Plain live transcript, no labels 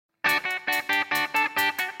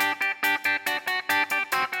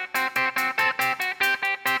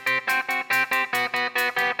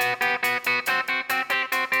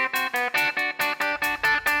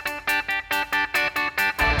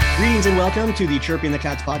Greetings and welcome to the Chirping the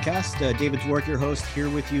Cats podcast. David Dwork, your host, here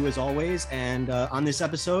with you as always. And on this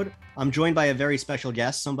episode, I'm joined by a very special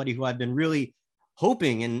guest, somebody who I've been really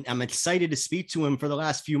hoping and I'm excited to speak to him for the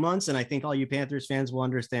last few months. And I think all you Panthers fans will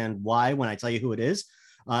understand why when I tell you who it is.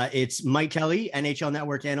 It's Mike Kelly, NHL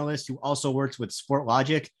Network analyst, who also works with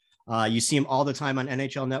Sportlogiq. You see him all the time on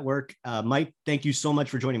NHL Network. Mike, thank you so much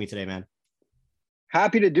for joining me today, man.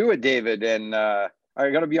 Happy to do it, David. And I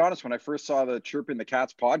got to be honest, when I first saw the Chirping the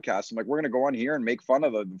Cats podcast, I'm like, we're going to go on here and make fun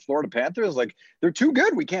of the Florida Panthers. Like, they're too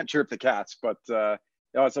good. We can't chirp the Cats. But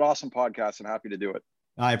it's an awesome podcast and happy to do it.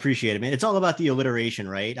 I appreciate it, man. It's all about the alliteration,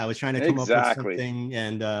 right? I was trying to come up with something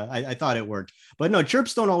and I thought it worked. But no,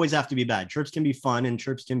 chirps don't always have to be bad. Chirps can be fun and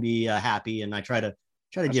chirps can be happy. And I try to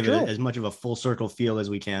give it as much of a full circle feel as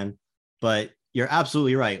we can. But you're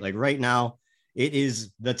absolutely right. Like right now, it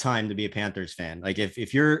is the time to be a Panthers fan. Like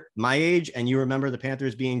if you're my age and you remember the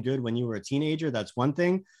Panthers being good when you were a teenager, that's one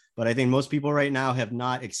thing. But I think most people right now have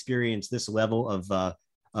not experienced this level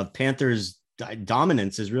of Panthers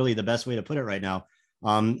dominance is really the best way to put it right now.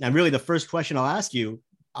 And really the first question I'll ask you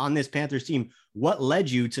on this Panthers team, what led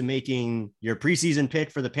you to making your preseason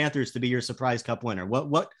pick for the Panthers to be your surprise cup winner?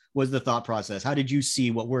 What was the thought process? How did you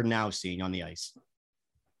see what we're now seeing on the ice?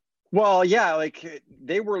 Well, yeah, like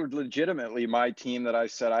they were legitimately my team that I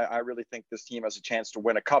said, I really think this team has a chance to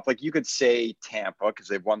win a cup. Like you could say Tampa because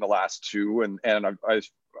they've won the last two and I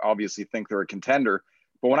obviously think they're a contender.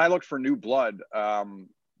 But when I looked for new blood,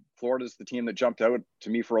 Florida's the team that jumped out to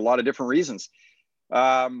me for a lot of different reasons.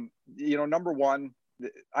 Number one,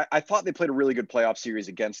 I thought they played a really good playoff series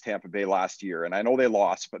against Tampa Bay last year. And I know they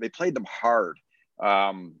lost, but they played them hard.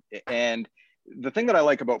 And the thing that I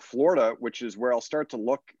like about Florida, which is where I'll start to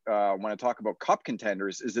look when I talk about cup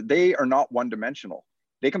contenders, is that they are not one-dimensional.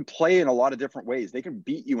 They can play in a lot of different ways. They can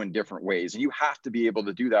beat you in different ways. And you have to be able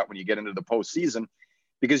to do that when you get into the postseason,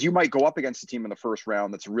 because you might go up against a team in the first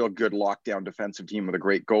round that's a real good lockdown defensive team with a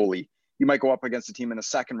great goalie. You might go up against a team in the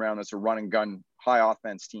second round that's a run and gun, high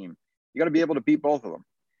offense team. You got to be able to beat both of them.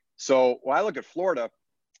 So when I look at Florida,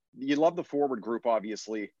 you love the forward group,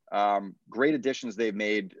 obviously. Great additions they've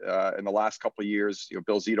made in the last couple of years.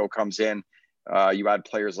 Bill Zito comes in. You add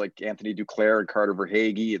players like Anthony Duclair and Carter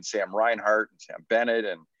Verhaeghe and Sam Reinhart and Sam Bennett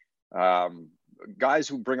and guys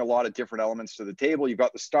who bring a lot of different elements to the table. You've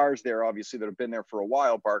got the stars there, obviously, that have been there for a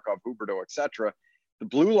while, Barkov, Huberdeau, etc. The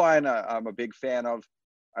blue line, I'm a big fan of.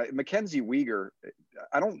 Mackenzie Weegar,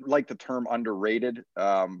 I don't like the term underrated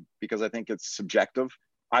because I think it's subjective.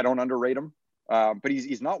 I don't underrate him. But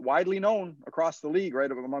he's not widely known across the league, right,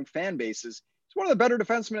 among fan bases. He's one of the better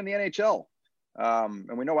defensemen in the NHL.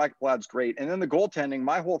 And we know Ekblad's great. And then the goaltending,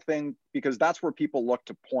 my whole thing, because that's where people look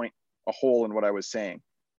to point a hole in what I was saying.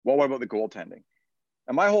 Well, what about the goaltending?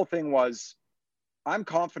 And my whole thing was, I'm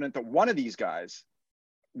confident that one of these guys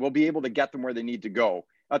will be able to get them where they need to go.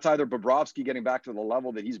 That's either Bobrovsky getting back to the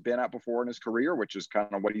level that he's been at before in his career, which is kind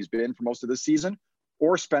of what he's been for most of this season,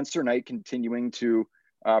 or Spencer Knight continuing to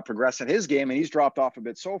progress in his game, and he's dropped off a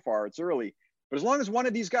bit so far. It's early, but as long as one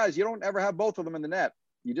of these guys, you don't ever have both of them in the net.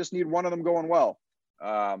 You just need one of them going well.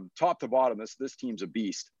 Top to bottom, this team's a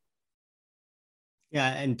beast.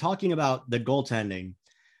 Yeah, and talking about the goaltending,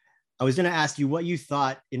 I was going to ask you what you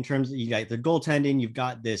thought in terms of you got the goaltending. You've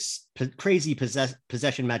got this crazy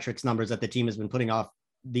possession metrics numbers that the team has been putting off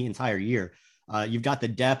the entire year. You've got the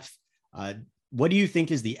depth. What do you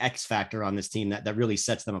think is the X factor on this team that really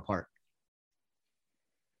sets them apart?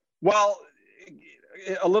 Well,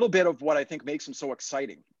 a little bit of what I think makes them so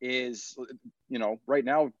exciting is, right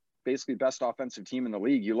now, basically best offensive team in the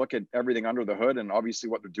league. You look at everything under the hood and obviously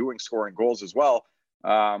what they're doing, scoring goals as well.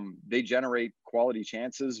 They generate quality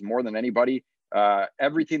chances more than anybody.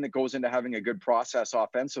 Everything that goes into having a good process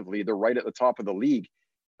offensively, they're right at the top of the league.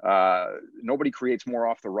 Nobody creates more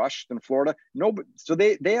off the rush than Florida. So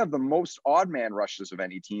they have the most odd man rushes of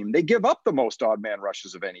any team. They give up the most odd man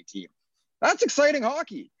rushes of any team. That's exciting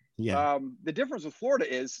hockey. Yeah. The difference with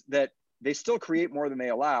Florida is that they still create more than they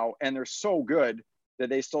allow, and they're so good that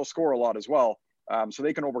they still score a lot as well. So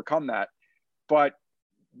they can overcome that. But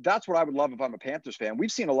that's what I would love if I'm a Panthers fan.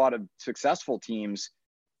 We've seen a lot of successful teams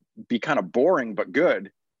be kind of boring but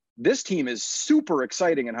good. This team is super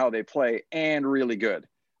exciting in how they play and really good,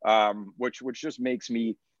 which just makes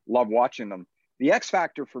me love watching them. The X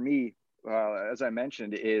factor for me, as I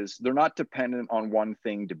mentioned, is they're not dependent on one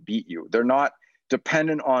thing to beat you. They're not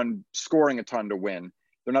dependent on scoring a ton to win.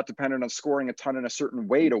 They're not dependent on scoring a ton in a certain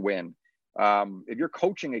way to win. If you're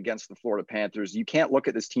coaching against the Florida Panthers, you can't look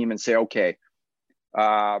at this team and say, okay,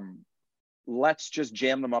 let's just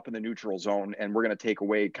jam them up in the neutral zone and we're going to take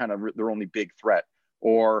away kind of their only big threat.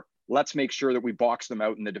 Or let's make sure that we box them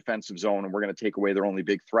out in the defensive zone and we're going to take away their only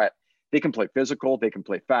big threat. they can play physical, they can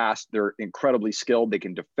play fast, they're incredibly skilled, they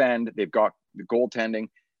can defend, they've got the goaltending,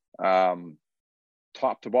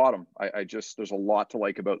 top to bottom. There's a lot to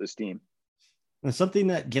like about this team. And something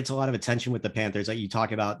that gets a lot of attention with the Panthers, like you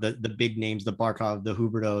talk about the big names, the Barkov, the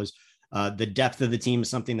Huberdeaus, the depth of the team is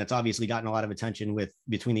something that's obviously gotten a lot of attention with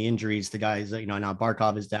between the injuries. The guys that, now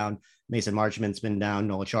Barkov is down, Mason Marchment's been down,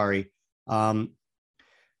 Noel Acciari.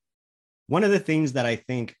 One of the things that I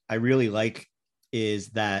think I really like is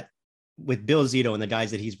that with Bill Zito and the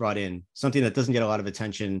guys that he's brought in, something that doesn't get a lot of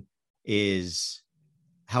attention is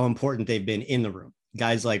how important they've been in the room.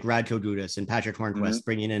 Guys like Radko Gudas and Patrick Hornquist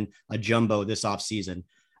bringing in a jumbo this offseason.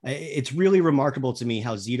 It's really remarkable to me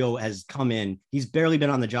how Zito has come in. He's barely been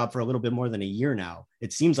on the job for a little bit more than a year now.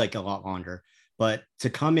 It seems like a lot longer, but to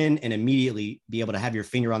come in and immediately be able to have your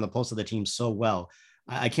finger on the pulse of the team so well.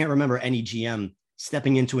 I can't remember any GM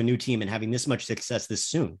stepping into a new team and having this much success this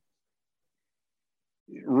soon.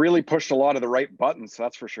 Really pushed a lot of the right buttons,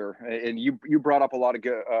 that's for sure. And you brought up a lot of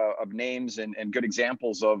good of names and good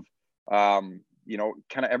examples of kind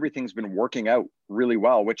of everything's been working out really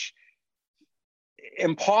well, which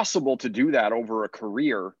impossible to do that over a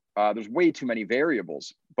career. There's way too many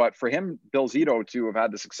variables, but for him, Bill Zito, to have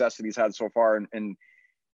had the success that he's had so far, and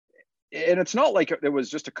it's not like there was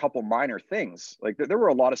just a couple minor things. Like there were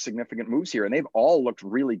a lot of significant moves here, and they've all looked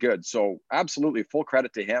really good. So absolutely full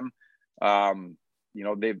credit to him.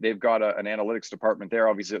 They've got an analytics department there.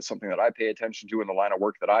 Obviously, it's something that I pay attention to in the line of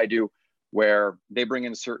work that I do, where they bring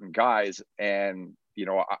in certain guys, and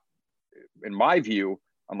in my view,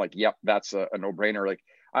 I'm like, yep, that's a no-brainer. Like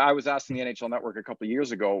I was asking the NHL Network a couple of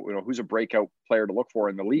years ago, who's a breakout player to look for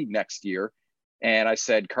in the league next year, and I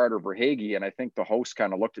said Carter Verhaeghe, and I think the host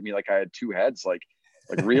kind of looked at me like I had two heads. Like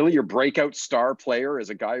really, your breakout star player is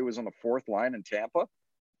a guy who was on the fourth line in Tampa?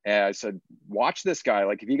 And I said, watch this guy.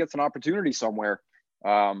 Like if he gets an opportunity somewhere,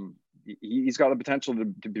 he's got the potential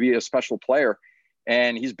to be a special player,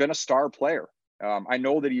 and he's been a star player. I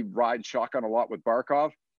know that he rides shotgun a lot with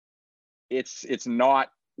Barkov. It's not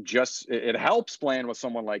just, it helps playing with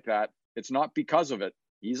someone like that. It's not because of it.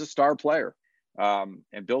 He's a star player.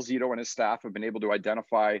 And Bill Zito and his staff have been able to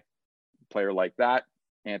identify a player like that,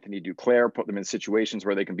 Anthony Duclair, put them in situations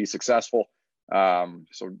where they can be successful.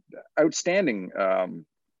 So outstanding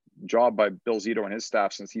job by Bill Zito and his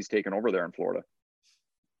staff since he's taken over there in Florida.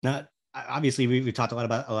 Now, obviously, we talked a lot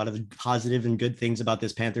about a lot of the positive and good things about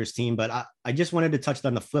this Panthers team, but I just wanted to touch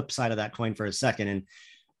on the flip side of that coin for a second. And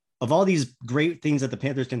of all these great things that the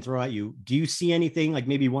Panthers can throw at you, do you see anything, like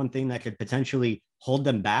maybe one thing that could potentially hold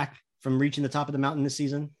them back from reaching the top of the mountain this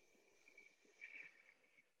season?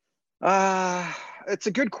 It's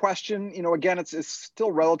a good question. Again, it's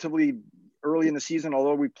still relatively early in the season,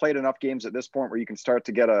 although we've played enough games at this point where you can start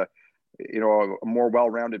to get a more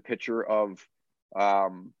well-rounded picture of,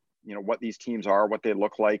 what these teams are, what they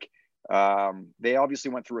look like. They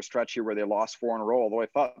obviously went through a stretch here where they lost 4 in a row, although I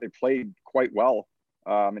thought they played quite well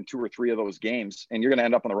in 2 or 3 of those games, and you're going to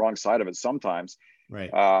end up on the wrong side of it sometimes. Right.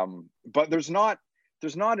 But there's not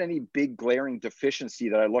any big glaring deficiency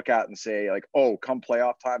that I look at and say like, oh, come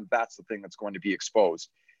playoff time, that's the thing that's going to be exposed.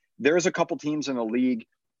 There's a couple teams in the league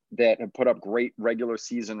that have put up great regular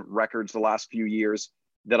season records the last few years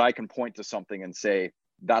that I can point to something and say,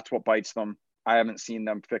 that's what bites them. I haven't seen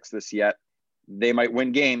them fix this yet. They might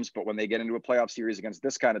win games, but when they get into a playoff series against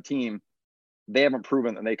this kind of team, they haven't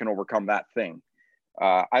proven that they can overcome that thing.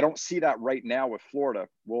 I don't see that right now with Florida.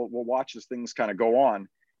 We'll watch as things kind of go on.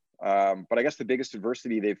 But I guess the biggest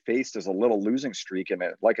adversity they've faced is a little losing streak. And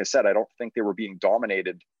like I said, I don't think they were being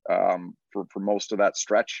dominated for most of that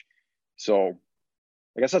stretch. So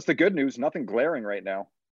I guess that's the good news. Nothing glaring right now.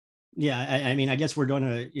 Yeah, I mean, I guess we're going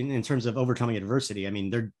to, in terms of overcoming adversity, I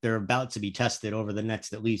mean, they're about to be tested over the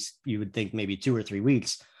next, at least you would think maybe 2 or 3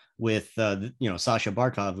 weeks with, Sasha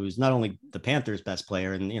Barkov, who's not only the Panthers' best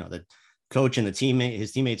player, and, the coach and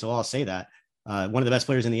his teammates will all say that, one of the best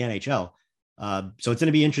players in the NHL. So it's going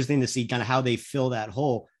to be interesting to see kind of how they fill that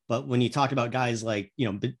hole. But when you talk about guys like,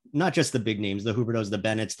 not just the big names, the Huberdeaus, the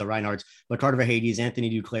Bennetts, the Reinhardts, but Carter Verhaeghe's, Anthony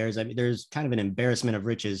Duclairs, I mean, there's kind of an embarrassment of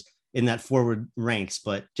riches in that forward ranks.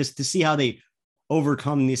 But just to see how they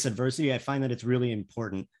overcome this adversity, I find that it's really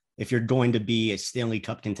important. If you're going to be a Stanley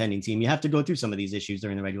Cup contending team, you have to go through some of these issues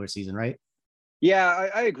during the regular season, right? Yeah,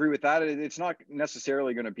 I agree with that. It's not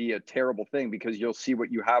necessarily going to be a terrible thing because you'll see what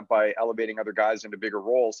you have by elevating other guys into bigger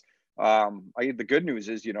roles. The good news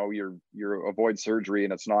is, you're avoid surgery,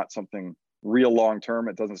 and it's not something real long-term.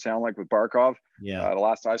 It doesn't sound like with Barkov. Yeah. The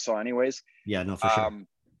last I saw anyways. Yeah, no, for sure.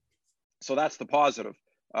 So that's the positive.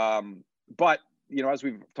 But, as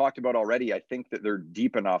we've talked about already, I think that they're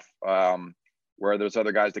deep enough. where there's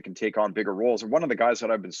other guys that can take on bigger roles. And one of the guys that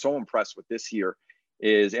I've been so impressed with this year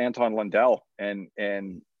is Anton Lundell, and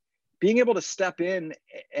being able to step in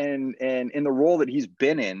and in the role that he's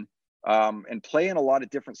been in, and play in a lot of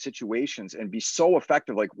different situations and be so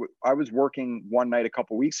effective. Like I was working one night a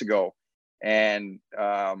couple weeks ago, and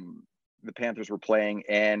the Panthers were playing,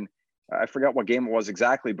 and I forgot what game it was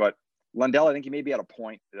exactly, but Lundell, I think he maybe had a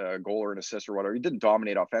point, goal or an assist or whatever. He didn't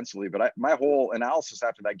dominate offensively, but my whole analysis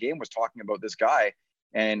after that game was talking about this guy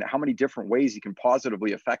and how many different ways he can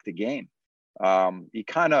positively affect a game. He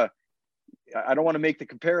kind of, I don't want to make the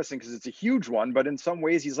comparison because it's a huge one, but in some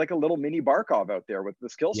ways he's like a little mini Barkov out there with the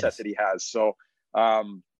skill set that he has. So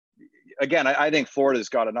again, I think Florida's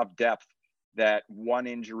got enough depth that one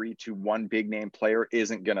injury to one big name player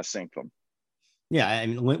isn't going to sink them. Yeah, I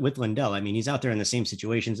mean, with Lundell, I mean, he's out there in the same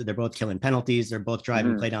situations. They're both killing penalties. They're both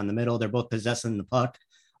driving play down the middle. They're both possessing the puck.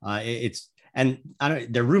 They're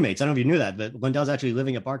roommates. I don't know if you knew that, but Lundell's actually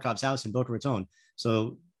living at Barkov's house in Boca Raton.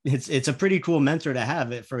 So it's a pretty cool mentor to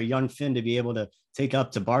have for a young Finn to be able to take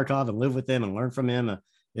up to Barkov and live with him and learn from him.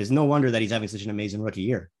 There's no wonder that he's having such an amazing rookie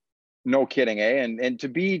year. No kidding, eh? And to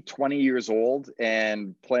be 20 years old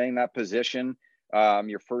and playing that position,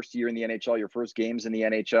 your first year in the NHL, your first games in the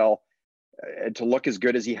NHL, to look as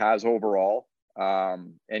good as he has overall.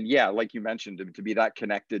 And yeah, like you mentioned, to be that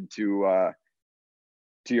connected to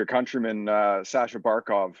your countryman, Sasha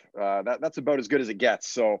Barkov, that's about as good as it gets.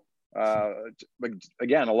 So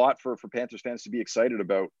again, a lot for Panthers fans to be excited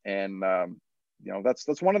about. And,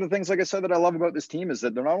 that's one of the things, like I said, that I love about this team is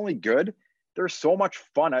that they're not only good, they're so much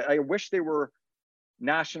fun. I wish they were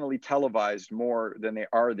nationally televised more than they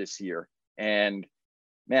are this year. And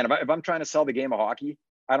man, if I'm trying to sell the game of hockey,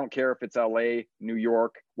 I don't care if it's LA, New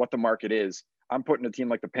York, what the market is. I'm putting a team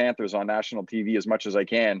like the Panthers on national TV as much as I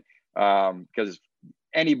can, because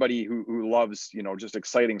anybody who loves, just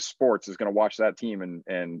exciting sports is going to watch that team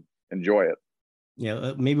and enjoy it.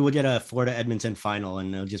 Yeah, maybe we'll get a Florida Edmonton final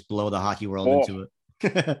and they'll just blow the hockey world into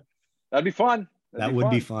it. That'd be fun. That would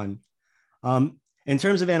be fun. In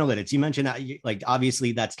terms of analytics, you mentioned that, like,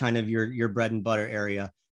 obviously that's kind of your bread and butter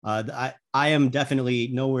area. I am definitely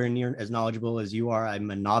nowhere near as knowledgeable as you are. I'm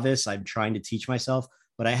a novice. I'm trying to teach myself,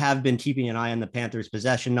 but I have been keeping an eye on the Panthers'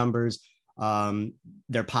 possession numbers,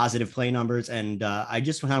 their positive play numbers. And I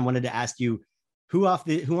just kind of wanted to ask you, who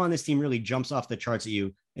on this team really jumps off the charts at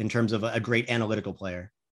you in terms of a great analytical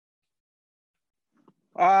player?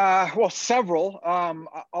 Well, several.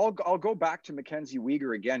 I'll go back to Mackenzie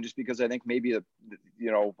Weegar again, just because I think maybe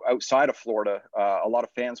outside of Florida, a lot of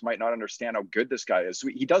fans might not understand how good this guy is. So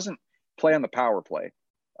he doesn't play on the power play,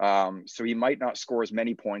 so he might not score as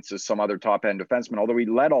many points as some other top end defensemen. Although he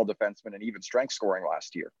led all defensemen in even strength scoring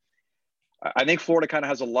last year. I think Florida kind of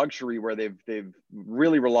has a luxury where they've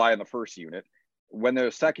really rely on the first unit. When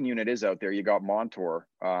the second unit is out there, you got Montour,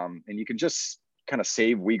 and you can just kind of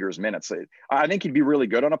save Weegar's minutes. I think he'd be really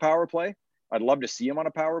good on a power play. I'd love to see him on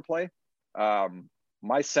a power play.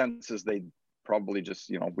 My sense is they probably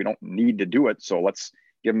just, we don't need to do it. So let's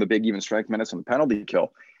give him the big even strength minutes on the penalty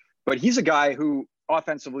kill. But he's a guy who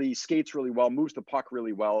offensively skates really well, moves the puck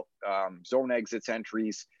really well, zone exits,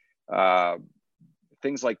 entries,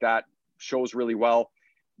 things like that, shows really well.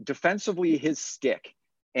 Defensively, his stick.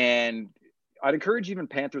 And I'd encourage even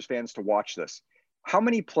Panthers fans to watch this. How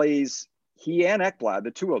many plays he and Ekblad,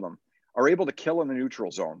 the two of them, are able to kill in the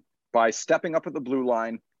neutral zone by stepping up at the blue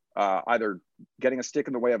line, either getting a stick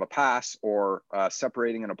in the way of a pass or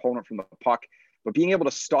separating an opponent from the puck, but being able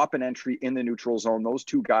to stop an entry in the neutral zone. Those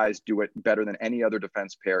two guys do it better than any other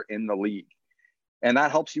defense pair in the league. And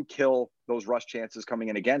that helps you kill those rush chances coming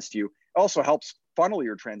in against you. It also helps funnel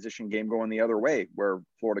your transition game going the other way, where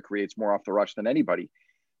Florida creates more off the rush than anybody.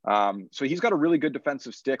 So he's got a really good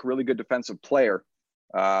defensive stick, really good defensive player.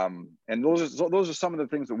 And those are some of the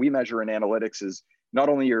things that we measure in analytics, is not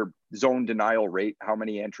only your zone denial rate, how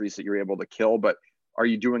many entries that you're able to kill, but are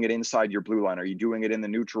you doing it inside your blue line? Are you doing it in the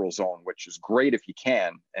neutral zone, which is great if you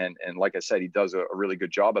can. And like I said, he does a really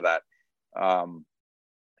good job of that.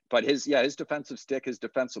 But his defensive stick, his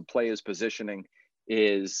defensive play, his positioning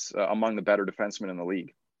is among the better defensemen in the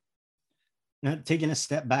league. Now, taking a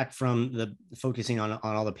step back from the focusing on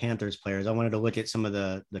all the Panthers players, I wanted to look at some of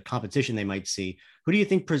the competition they might see. Who do you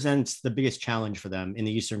think presents the biggest challenge for them in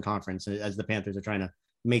the Eastern Conference as the Panthers are trying to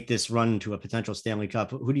make this run to a potential Stanley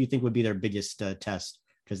Cup? Who do you think would be their biggest test?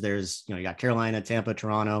 Because there's, you got Carolina, Tampa,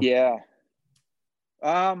 Toronto. Yeah.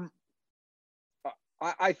 I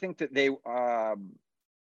think that they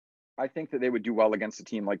would do well against a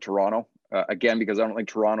team like Toronto. Again, because I don't think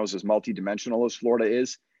Toronto's as multidimensional as Florida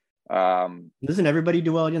is. Doesn't everybody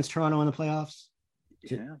do well against Toronto in the playoffs?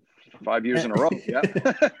 Yeah, 5 years in a row. Yeah.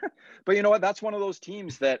 But you know what? That's one of those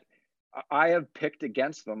teams that I have picked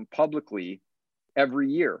against them publicly every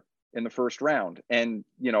year in the first round. And,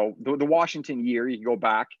 you know, the Washington year, you can go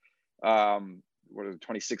back, what was it,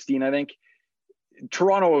 2016, I think.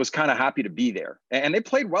 Toronto was kind of happy to be there. And they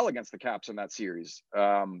played well against the Caps in that series,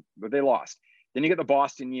 but they lost. Then you get the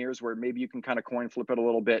Boston years where maybe you can kind of coin flip it a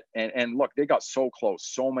little bit. And look, they got so close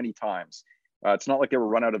so many times. It's not like they were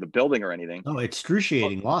run out of the building or anything. Oh,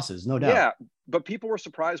 excruciating losses, no doubt. Yeah, but people were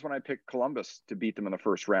surprised when I picked Columbus to beat them in the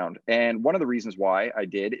first round. And one of the reasons why I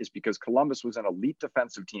did is because Columbus was an elite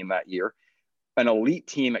defensive team that year, an elite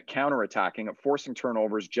team at counterattacking, at forcing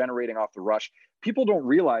turnovers, generating off the rush. People don't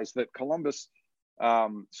realize that Columbus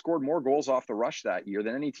scored more goals off the rush that year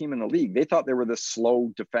than any team in the league. They thought they were this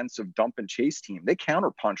slow defensive dump and chase team. They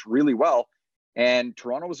counterpunch really well. And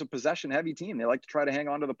Toronto was a possession heavy team. They like to try to hang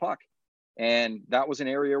on to the puck. And that was an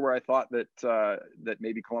area where I thought that that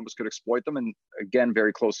maybe Columbus could exploit them. And again,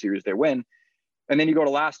 very close series, they win. And then you go to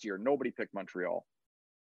last year, nobody picked Montreal.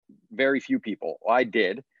 Very few people. I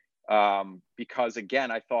did, because again,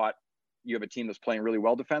 I thought you have a team that's playing really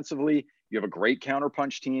well defensively. You have a great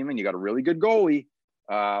counterpunch team, and you got a really good goalie.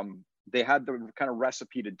 They had the kind of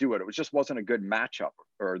recipe to do it. It just wasn't a good matchup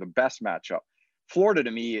or the best matchup. Florida,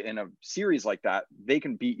 to me, in a series like that, they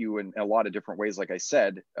can beat you in a lot of different ways, like I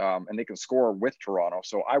said, and they can score with Toronto.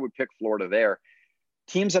 So I would pick Florida there.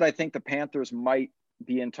 Teams that I think the Panthers might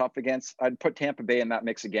be in tough against, I'd put Tampa Bay in that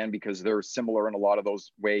mix again, because they're similar in a lot of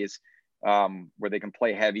those ways, where they can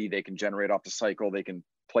play heavy, they can generate off the cycle, they can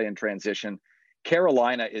play in transition.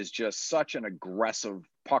 Carolina is just such an aggressive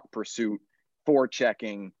puck pursuit,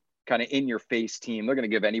 forechecking, kind of in your face team. They're going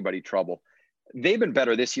to give anybody trouble. They've been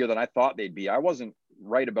better this year than I thought they'd be. I wasn't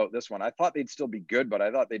right about this one. I thought they'd still be good, but I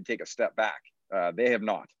thought they'd take a step back. They have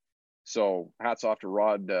not. So hats off to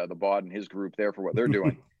Rod, the Bod and his group there for what they're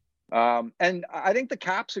doing. And I think the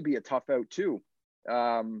Caps would be a tough out too,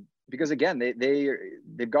 because again,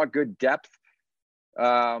 they've got good depth.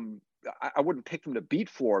 I wouldn't pick them to beat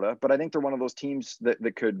Florida, but I think they're one of those teams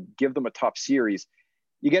that could give them a tough series.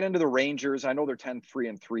 You get into the Rangers. I know they're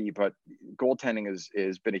 10-3-3, but goaltending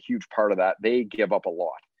has been a huge part of that. They give up a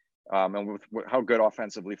lot. And with how good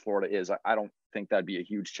offensively Florida is, I don't think that'd be a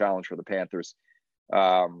huge challenge for the Panthers.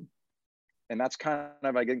 And that's kind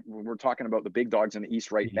of, I think, when we're talking about the big dogs in the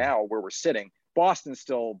East right now, where we're sitting. Boston's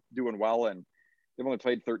still doing well, and they've only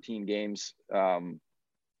played 13 games.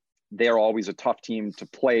 They're always a tough team to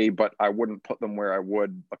play, but I wouldn't put them where I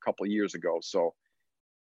would a couple of years ago. So,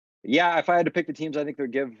 yeah, if I had to pick the teams, I think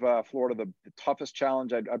they'd give Florida the toughest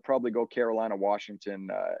challenge. I'd probably go Carolina, Washington,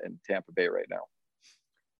 and Tampa Bay right now.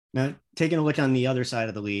 Now, taking a look on the other side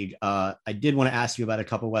of the league, I did want to ask you about a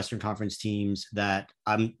couple of Western Conference teams that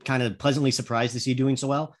I'm kind of pleasantly surprised to see doing so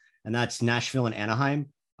well, and that's Nashville and Anaheim.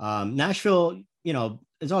 Nashville, you know,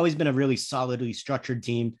 has always been a really solidly structured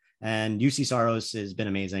team, and UC Saros has been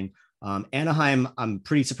amazing. Anaheim, I'm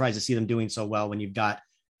pretty surprised to see them doing so well when you've got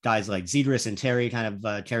guys like Zedris and Terry kind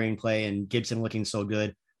of carrying play, and Gibson looking so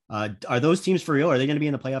good. Are those teams for real? Are they going to be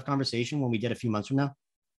in the playoff conversation when we get a few months from now?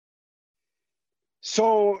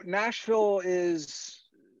 So Nashville is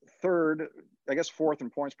third, I guess fourth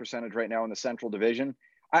in points percentage right now in the Central Division.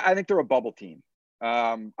 I think they're a bubble team.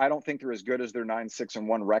 I don't think they're as good as their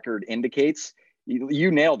 9-6-1 record indicates.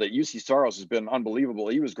 You nailed it. UC Saros has been unbelievable.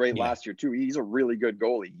 He was great last year too. He's a really good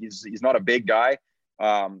goalie. He's not a big guy.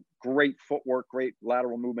 Great footwork, great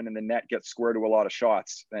lateral movement in the net, gets square to a lot of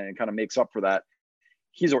shots, and kind of makes up for that.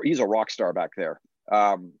 He's a rock star back there.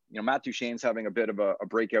 Matt Duchene's having a bit of a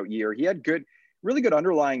breakout year. He had really good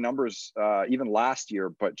underlying numbers even last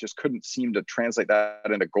year, but just couldn't seem to translate that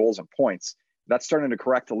into goals and points. That's starting to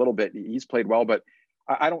correct a little bit. He's played well, but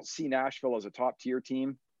I don't see Nashville as a top tier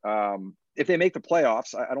team. If they make the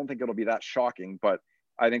playoffs, I don't think it'll be that shocking, but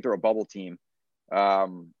I think they're a bubble team.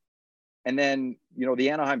 And then, the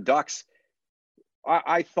Anaheim Ducks,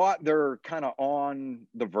 I thought they're kind of on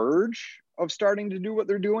the verge of starting to do what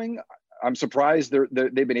they're doing. I'm surprised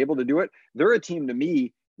they've been able to do it. They're a team to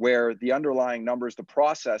me where the underlying numbers, the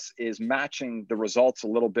process is matching the results a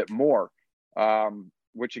little bit more,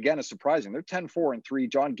 which again is surprising. They're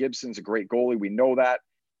 10-4-3. John Gibson's a great goalie. We know that.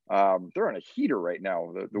 They're on a heater right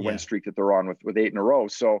now, the win streak that they're on with 8 in a row.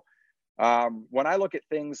 So when I look at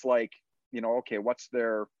things like, okay, what's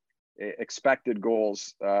their expected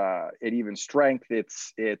goals at even strength?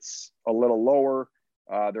 It's a little lower.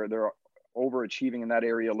 They're overachieving in that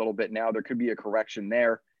area a little bit now. There could be a correction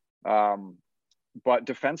there. But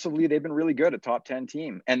defensively, they've been really good, a top 10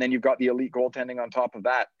 team. And then you've got the elite goaltending on top of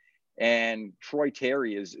that. And Troy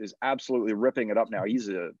Terry is absolutely ripping it up now. He's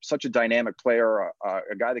such a dynamic player,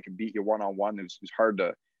 a guy that can beat you one-on-one who's hard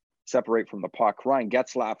to separate from the puck. Ryan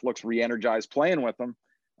Getzlaf looks re-energized playing with them.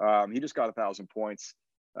 He just got 1,000 points.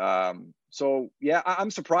 So yeah, I'm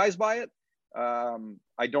surprised by it.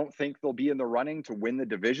 I don't think they'll be in the running to win the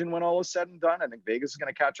division when all is said and done. I think Vegas is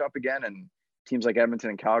going to catch up again, and teams like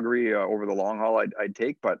Edmonton and Calgary over the long haul I'd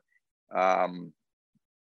take. But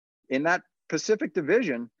in that Pacific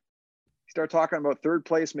division, start talking about third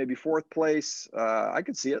place, maybe fourth place. I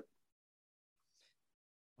could see it.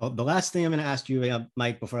 Well, the last thing I'm going to ask you,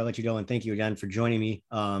 Mike, before I let you go, and thank you again for joining me.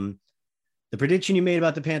 The prediction you made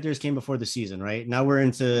about the Panthers came before the season, right? Now we're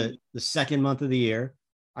into the second month of the year.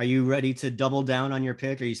 Are you ready to double down on your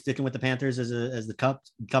pick? Are you sticking with the Panthers as the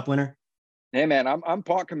cup winner? Hey man, I'm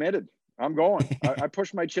pot committed. I'm going. I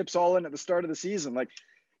pushed my chips all in at the start of the season. Like,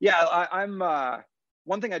 yeah, I'm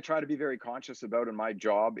one thing I try to be very conscious about in my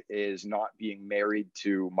job is not being married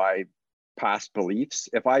to my past beliefs.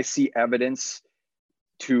 If I see evidence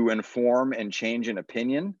to inform and change an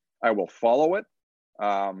opinion, I will follow it.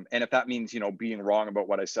 And if that means, being wrong about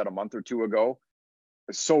what I said a month or two ago,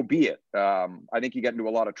 so be it. I think you get into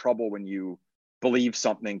a lot of trouble when you believe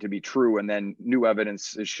something to be true and then new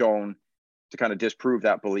evidence is shown to kind of disprove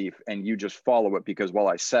that belief and you just follow it because, well,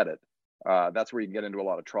 I said it. That's where you can get into a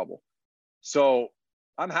lot of trouble. So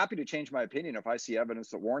I'm happy to change my opinion if I see evidence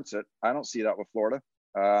that warrants it. I don't see that with Florida.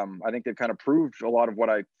 I think they've kind of proved a lot of what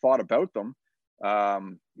I thought about them.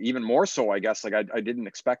 Even more so, I guess, like I didn't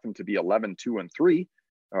expect them to be 11-2-3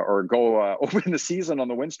 or go open the season on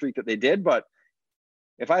the win streak that they did. But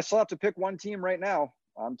if I still have to pick one team right now,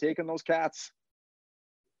 I'm taking those Cats.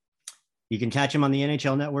 You can catch him on the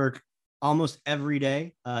NHL Network almost every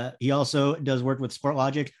day. He also does work with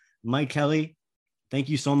Sportlogiq. Mike Kelly, thank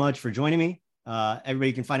you so much for joining me.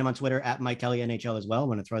 Everybody can find him on Twitter at Mike Kelly NHL as well. I'm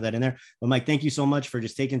going to throw that in there. But Mike, thank you so much for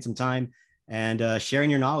just taking some time and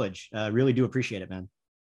sharing your knowledge. Really do appreciate it, man.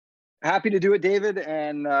 Happy to do it, David.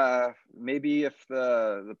 And maybe if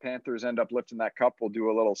the Panthers end up lifting that cup, we'll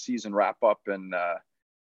do a little season wrap up and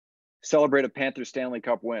celebrate a Panthers Stanley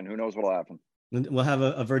Cup win. Who knows what'll happen? We'll have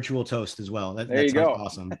a virtual toast as well. There you go.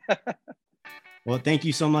 Awesome. Well, thank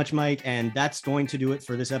you so much, Mike. And that's going to do it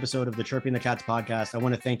for this episode of the Chirping the Cats podcast. I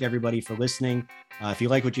want to thank everybody for listening. If you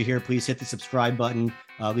like what you hear, please hit the subscribe button,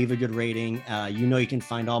 leave a good rating. You can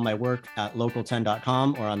find all my work at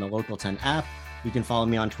local10.com or on the Local 10 app. You can follow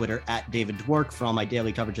me on Twitter at David Dwork for all my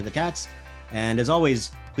daily coverage of the Cats. And as always,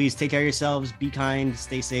 please take care of yourselves, be kind,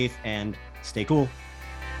 stay safe, and stay cool.